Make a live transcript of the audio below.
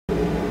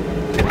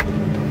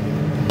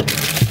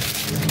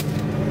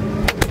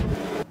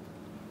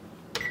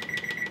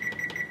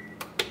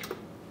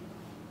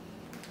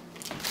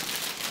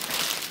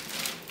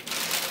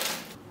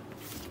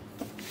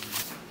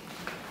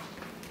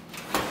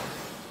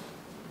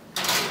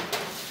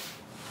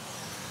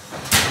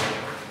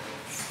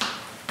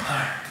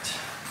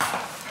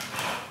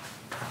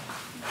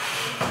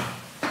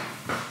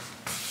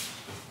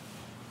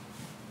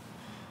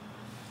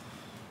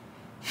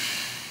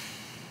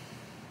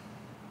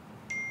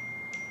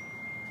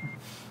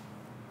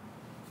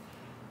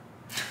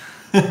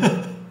Wait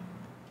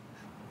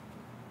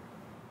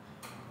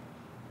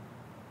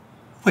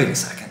a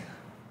second.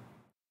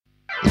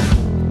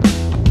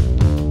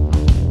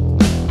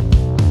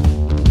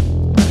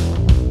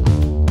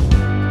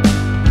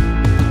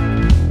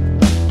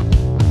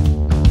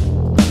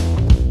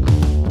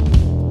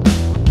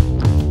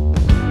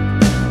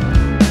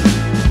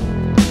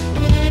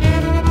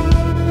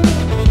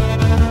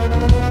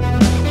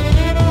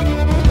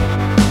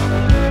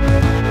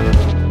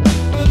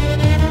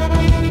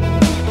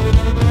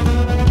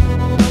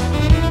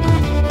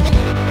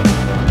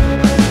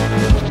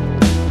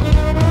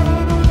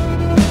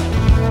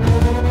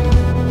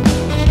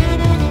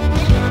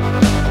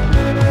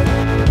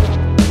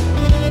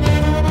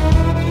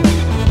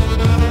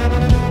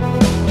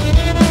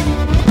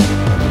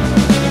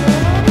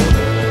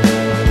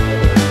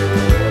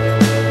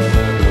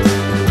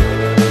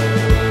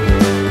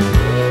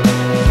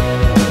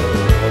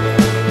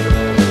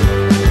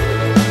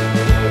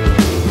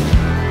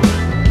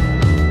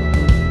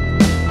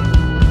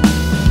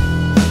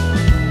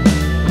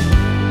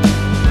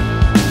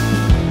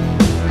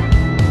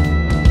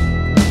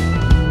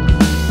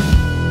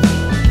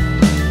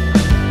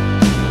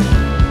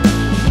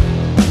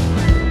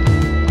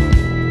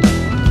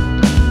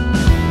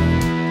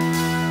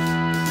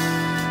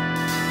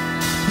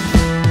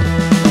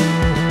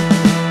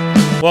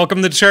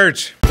 Welcome to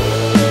church.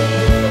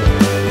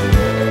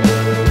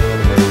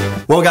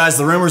 Well, guys,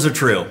 the rumors are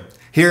true.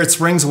 Here at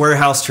Springs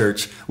Warehouse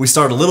Church, we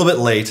start a little bit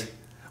late,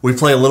 we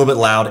play a little bit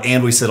loud,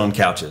 and we sit on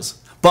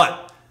couches.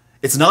 But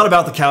it's not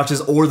about the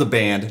couches or the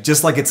band,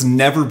 just like it's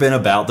never been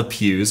about the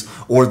pews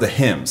or the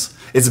hymns.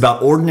 It's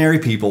about ordinary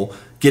people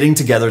getting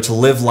together to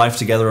live life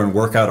together and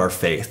work out our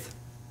faith.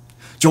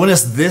 Join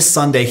us this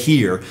Sunday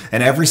here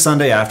and every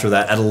Sunday after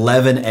that at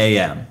 11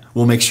 a.m.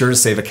 We'll make sure to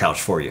save a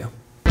couch for you.